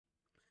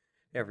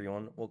Hey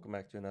everyone, welcome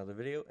back to another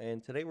video,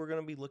 and today we're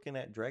going to be looking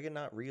at Dragon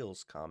Not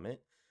Real's comment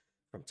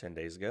from 10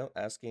 days ago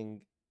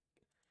asking,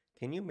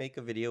 can you make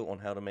a video on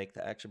how to make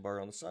the action bar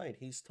on the side?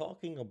 He's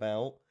talking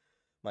about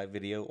my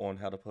video on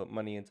how to put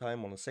money and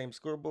time on the same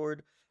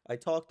scoreboard. I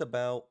talked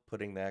about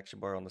putting the action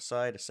bar on the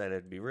side. I said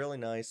it'd be really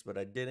nice, but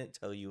I didn't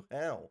tell you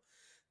how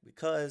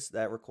because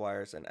that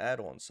requires an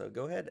add-on. So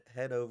go ahead,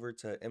 head over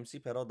to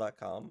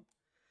mcpedl.com.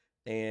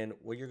 And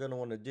what you're going to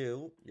want to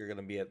do, you're going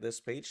to be at this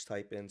page,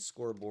 type in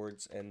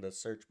scoreboards in the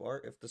search bar.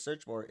 If the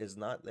search bar is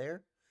not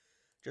there,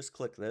 just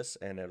click this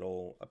and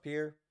it'll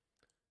appear.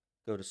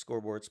 Go to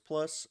Scoreboards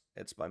Plus.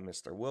 It's by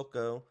Mr.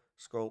 Wilco.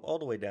 Scroll all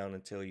the way down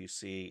until you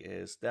see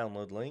his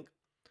download link.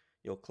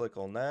 You'll click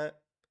on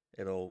that.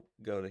 It'll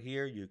go to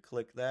here. You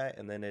click that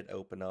and then it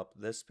open up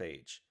this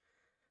page.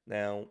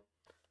 Now,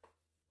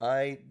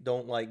 I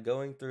don't like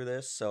going through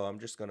this, so I'm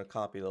just going to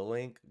copy the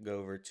link, go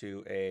over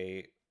to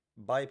a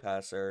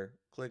bypasser,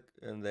 click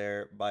in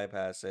there,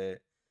 bypass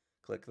it,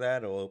 click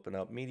that, it'll open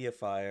up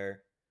MediaFire,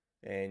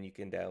 and you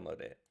can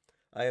download it.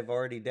 I have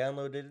already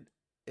downloaded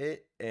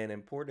it and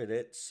imported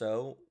it,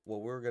 so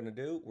what we're going to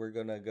do, we're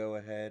going to go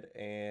ahead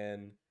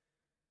and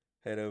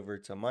head over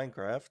to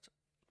Minecraft.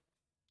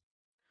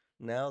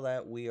 Now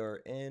that we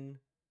are in,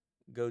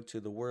 go to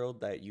the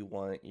world that you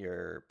want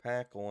your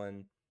pack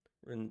on.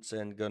 It's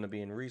going to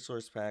be in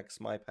resource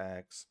packs, my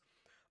packs.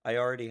 I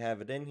already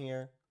have it in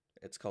here.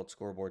 It's called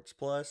Scoreboards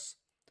Plus.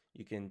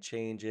 You can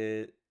change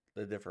it,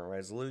 the different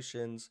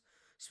resolutions.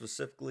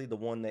 Specifically, the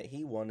one that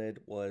he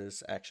wanted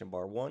was Action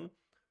Bar 1.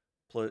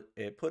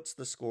 It puts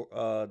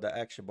the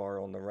action bar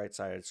on the right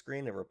side of the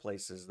screen. It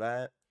replaces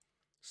that.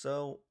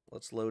 So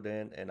let's load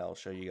in and I'll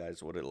show you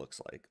guys what it looks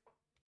like.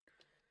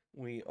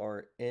 We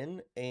are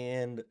in,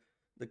 and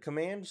the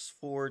commands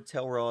for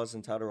titleraws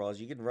and titleraws,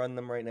 you can run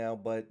them right now,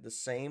 but the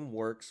same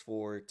works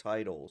for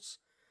titles.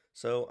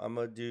 So I'm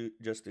going to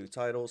just do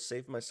titles,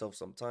 save myself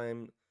some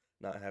time,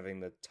 not having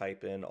to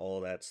type in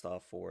all that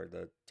stuff for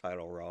the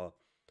titleraw.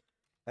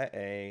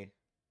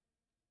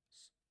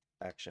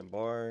 Action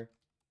bar.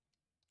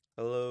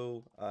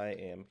 Hello, I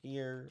am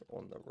here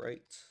on the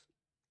right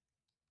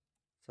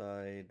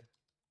side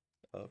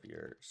of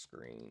your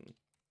screen.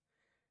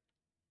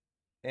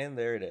 And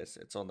there it is.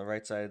 It's on the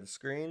right side of the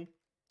screen.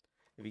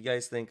 If you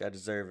guys think I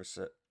deserve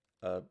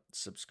a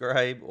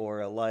subscribe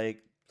or a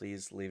like,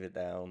 please leave it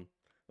down.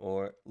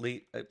 Or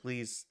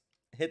please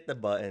hit the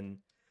button.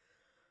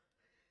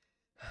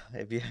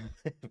 If you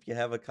if you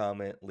have a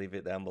comment, leave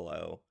it down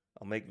below.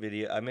 I make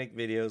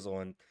videos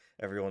on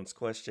everyone's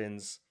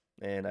questions,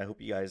 and I hope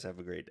you guys have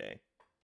a great day.